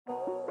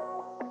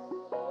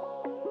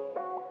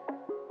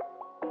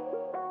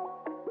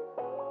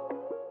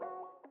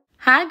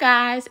Hi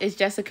guys, it's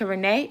Jessica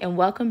Renee and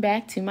welcome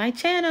back to my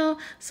channel.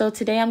 So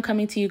today I'm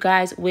coming to you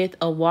guys with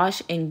a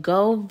wash and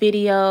go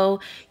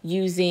video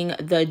using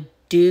the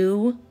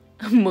Doux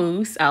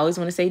Mousse. I always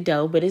want to say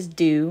dough, but it's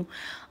Doux.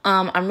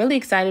 I'm really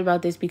excited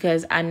about this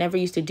because I never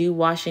used to do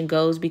wash and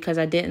goes because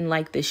I didn't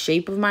like the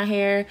shape of my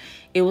hair.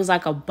 It was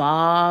like a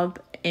bob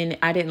and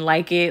I didn't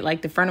like it.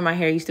 Like the front of my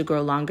hair used to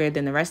grow longer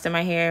than the rest of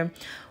my hair.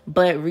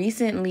 But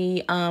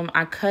recently,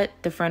 I cut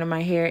the front of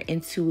my hair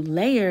into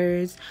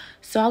layers.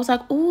 So I was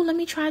like, ooh, let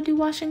me try to do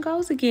wash and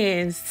goes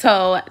again.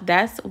 So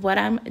that's what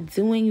I'm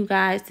doing, you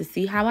guys, to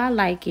see how I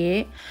like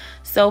it.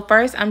 So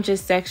first, I'm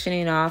just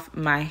sectioning off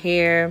my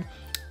hair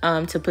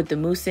to put the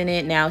mousse in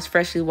it. Now it's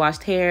freshly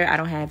washed hair. I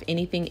don't have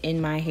anything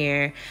in my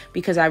hair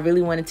because I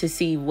really wanted to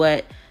see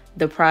what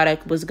the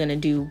product was going to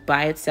do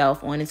by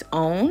itself on its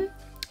own.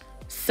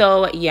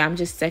 So yeah, I'm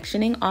just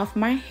sectioning off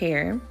my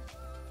hair.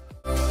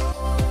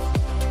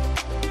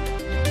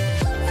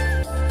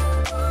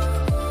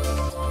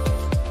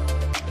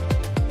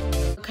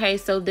 Okay,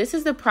 so this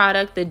is the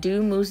product, the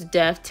Doux Mousse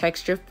Def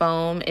Texture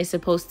Foam. It's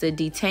supposed to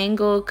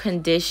detangle,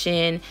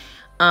 condition.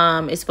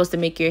 It's supposed to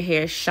make your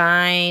hair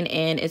shine,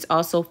 and it's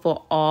also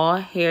for all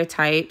hair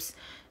types.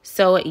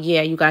 So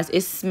yeah, you guys,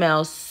 it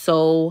smells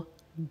so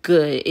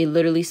good. It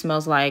literally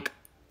smells like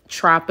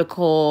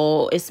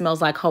tropical. It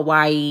smells like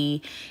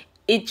Hawaii.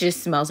 It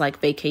just smells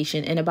like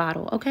vacation in a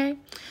bottle, okay?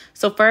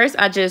 So first,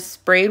 I just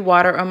sprayed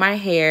water on my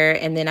hair,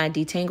 and then I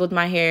detangled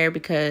my hair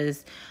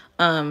because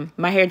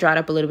my hair dried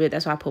up a little bit.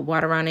 That's why I put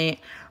water on it.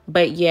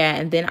 But yeah,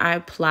 and then I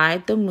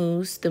applied the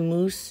mousse. The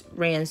mousse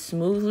ran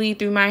smoothly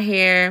through my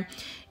hair,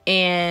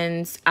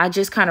 and I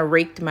just kind of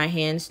raked my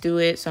hands through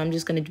it. So I'm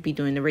just going to be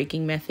doing the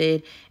raking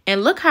method.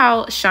 And look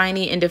how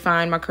shiny and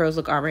defined my curls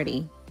look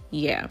already.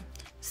 Yeah.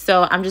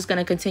 So I'm just going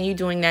to continue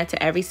doing that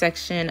to every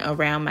section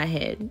around my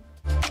head.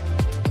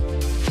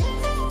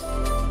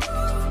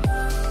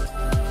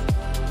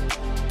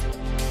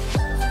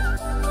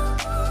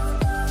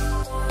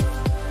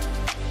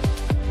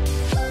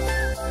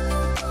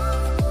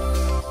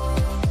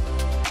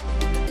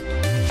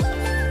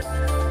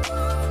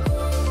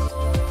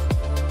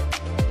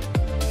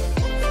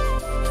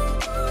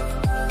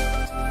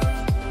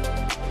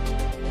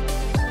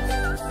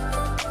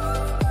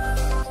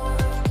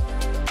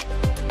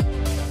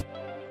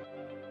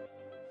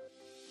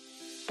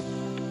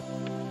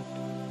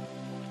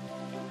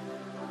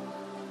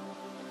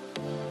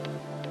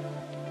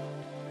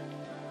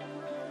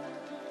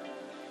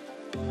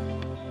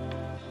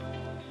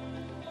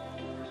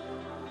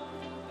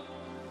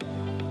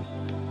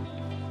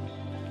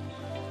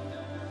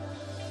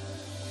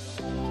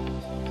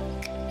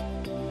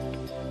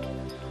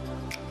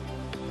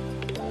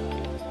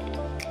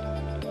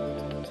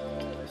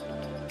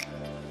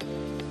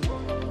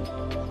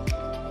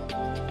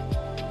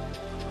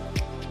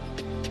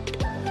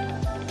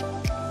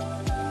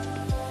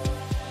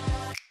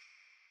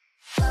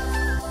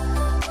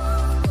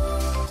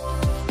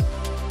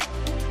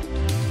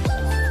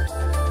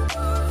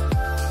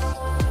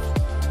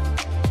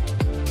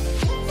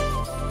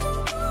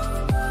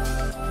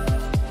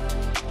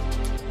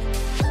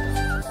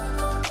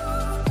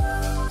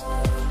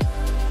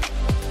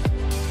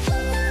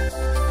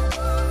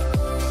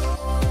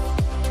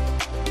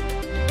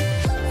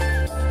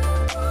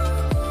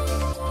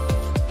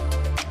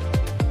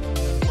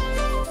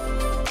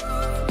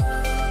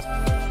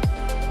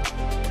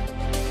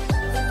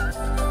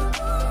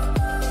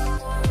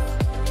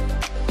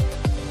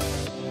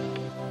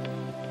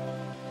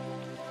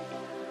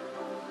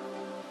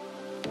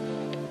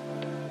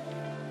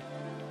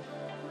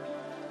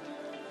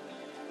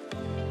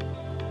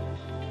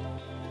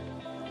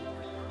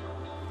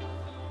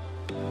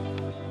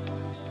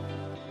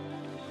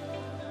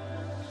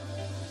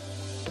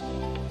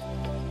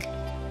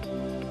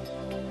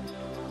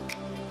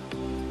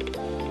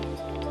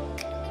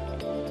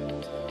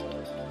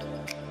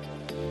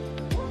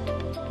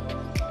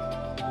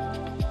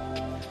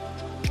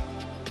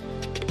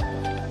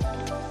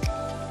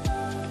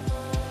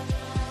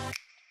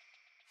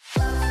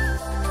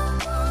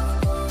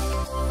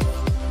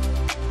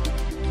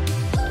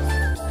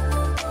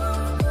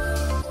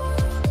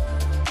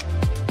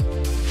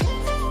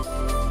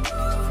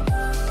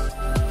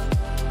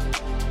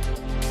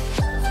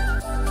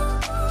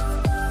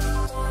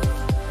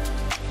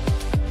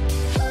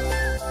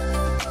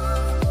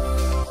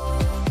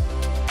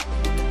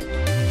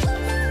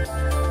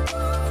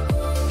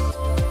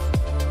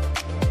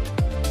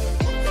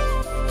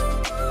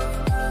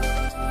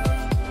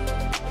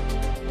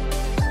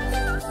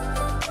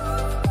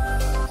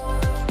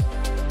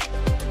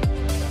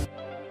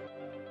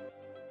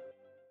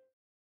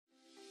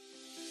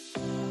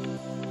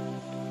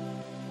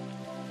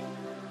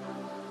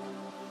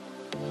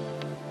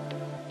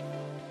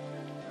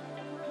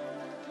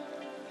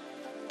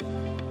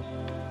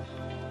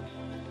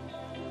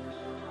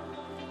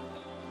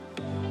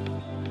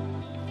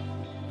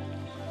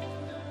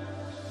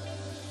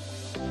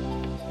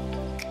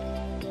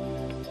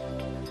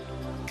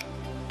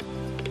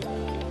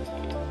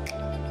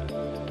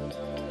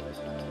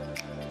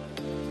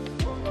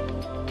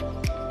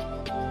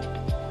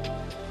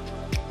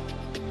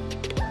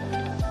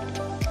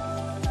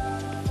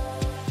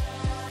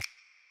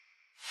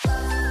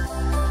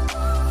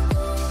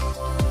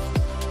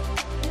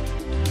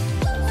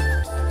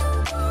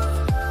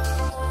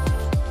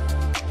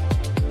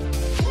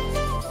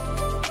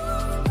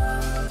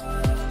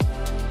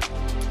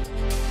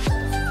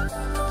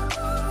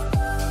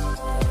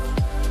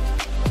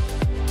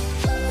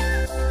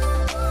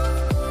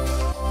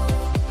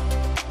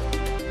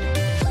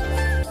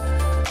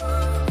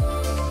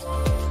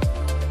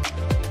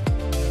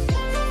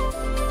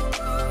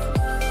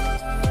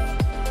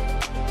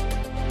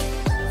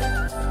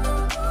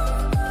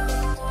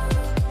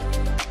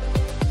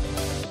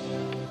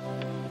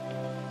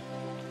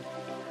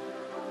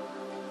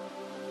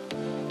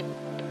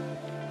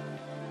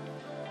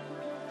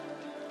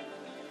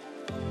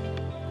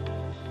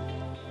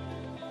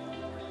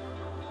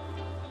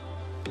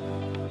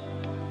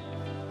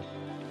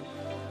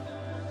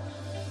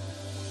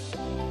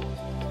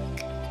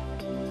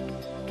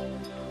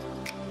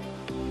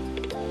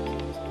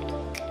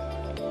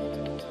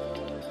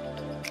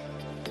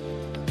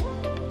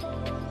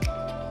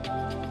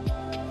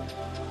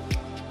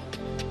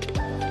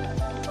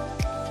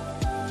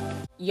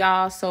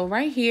 Y'all, so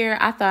right here,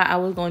 I thought I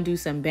was going to do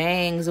some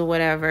bangs or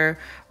whatever,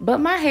 but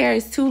my hair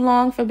is too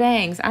long for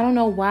bangs. I don't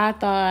know why I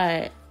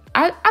thought,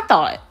 I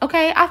thought,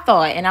 okay, I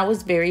thought, and I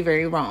was very,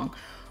 very wrong.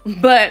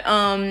 But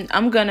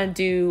I'm gonna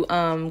do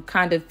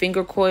kind of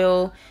finger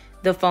coil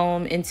the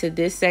foam into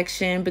this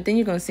section, but then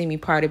you're gonna see me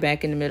part it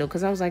back in the middle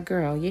because I was like,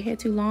 girl, your hair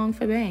too long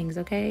for bangs,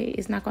 okay?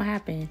 It's not gonna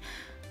happen.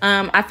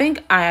 I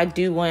think I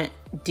do want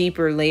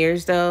deeper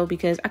layers though,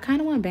 because I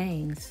kind of want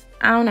bangs.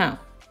 I don't know,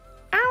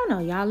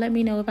 y'all let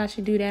me know if I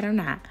should do that or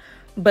not.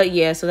 But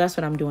yeah, so that's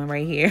what I'm doing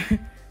right here.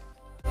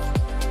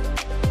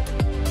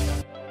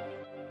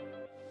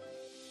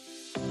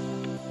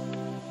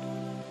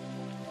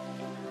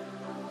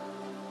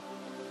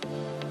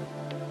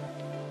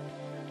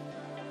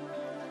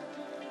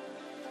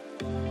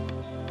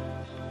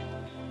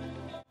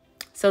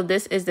 So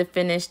this is the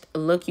finished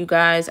look, you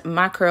guys.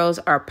 My curls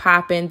are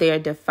popping, they are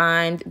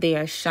defined, they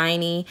are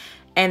shiny.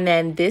 And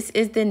then this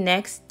is the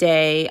next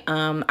day.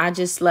 I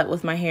just slept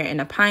with my hair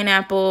in a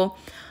pineapple.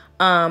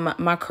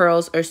 My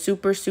curls are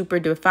super, super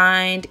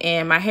defined,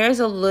 and my hair is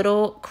a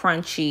little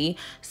crunchy.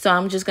 So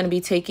I'm just going to be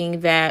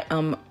taking that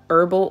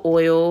herbal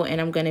oil,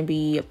 and I'm going to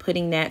be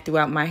putting that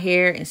throughout my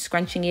hair and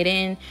scrunching it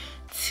in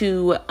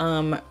to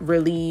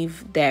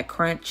relieve that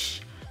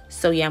crunch.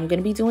 So yeah, I'm going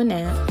to be doing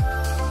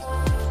that.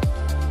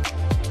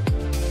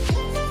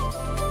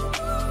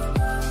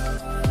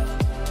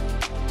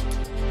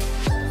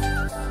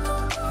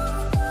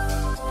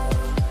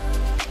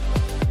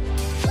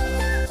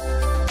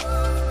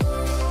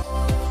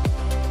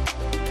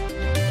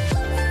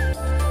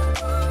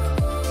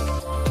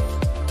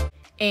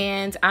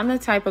 And I'm the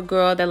type of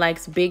girl that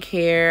likes big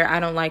hair. I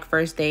don't like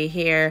first day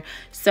hair.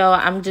 So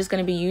I'm just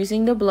going to be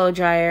using the blow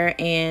dryer,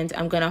 and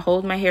I'm going to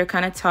hold my hair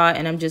kind of taut,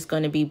 and I'm just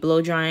going to be blow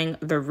drying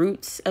the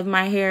roots of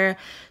my hair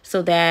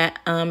so that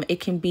it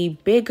can be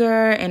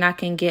bigger and I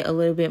can get a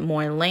little bit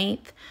more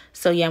length.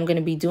 So yeah, I'm going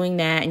to be doing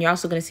that. And you're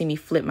also going to see me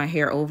flip my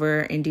hair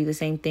over and do the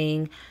same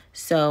thing.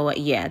 So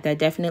yeah, that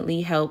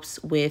definitely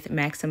helps with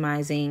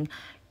maximizing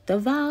the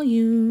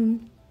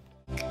volume.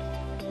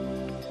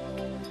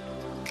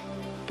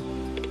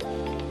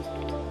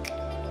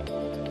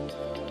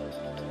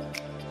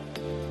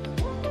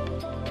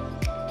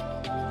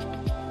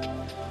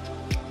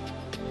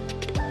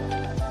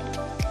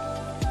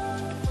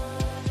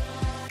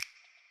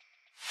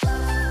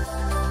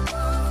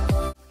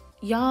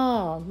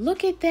 Y'all,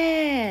 look at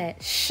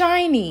that.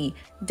 Shiny,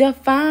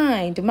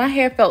 defined. My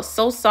hair felt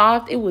so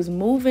soft. It was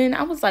moving.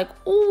 I was like,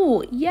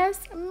 ooh, yes,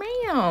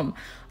 ma'am.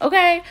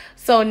 Okay,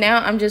 so now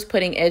I'm just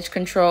putting edge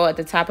control at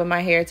the top of my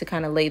hair to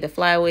kind of lay the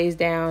flyaways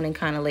down and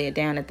kind of lay it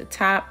down at the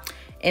top.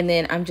 And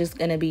then I'm just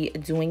going to be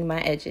doing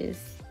my edges.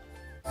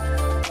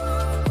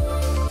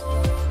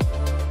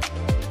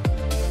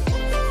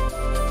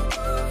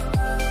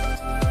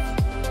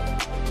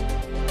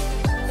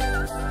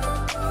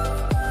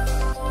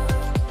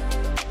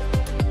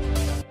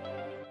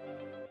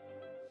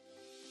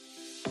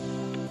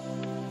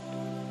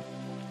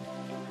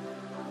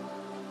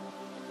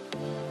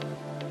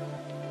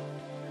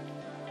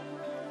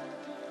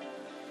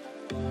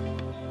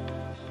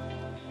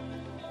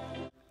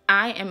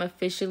 I am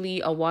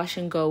officially a wash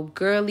and go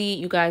girly.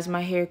 You guys,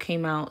 my hair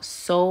came out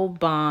so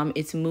bomb.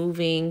 It's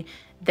moving.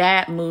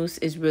 That mousse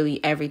is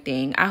really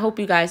everything. I hope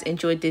you guys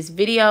enjoyed this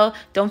video.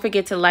 Don't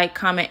forget to like,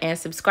 comment, and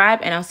subscribe,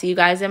 and I'll see you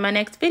guys in my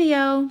next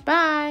video.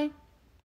 Bye.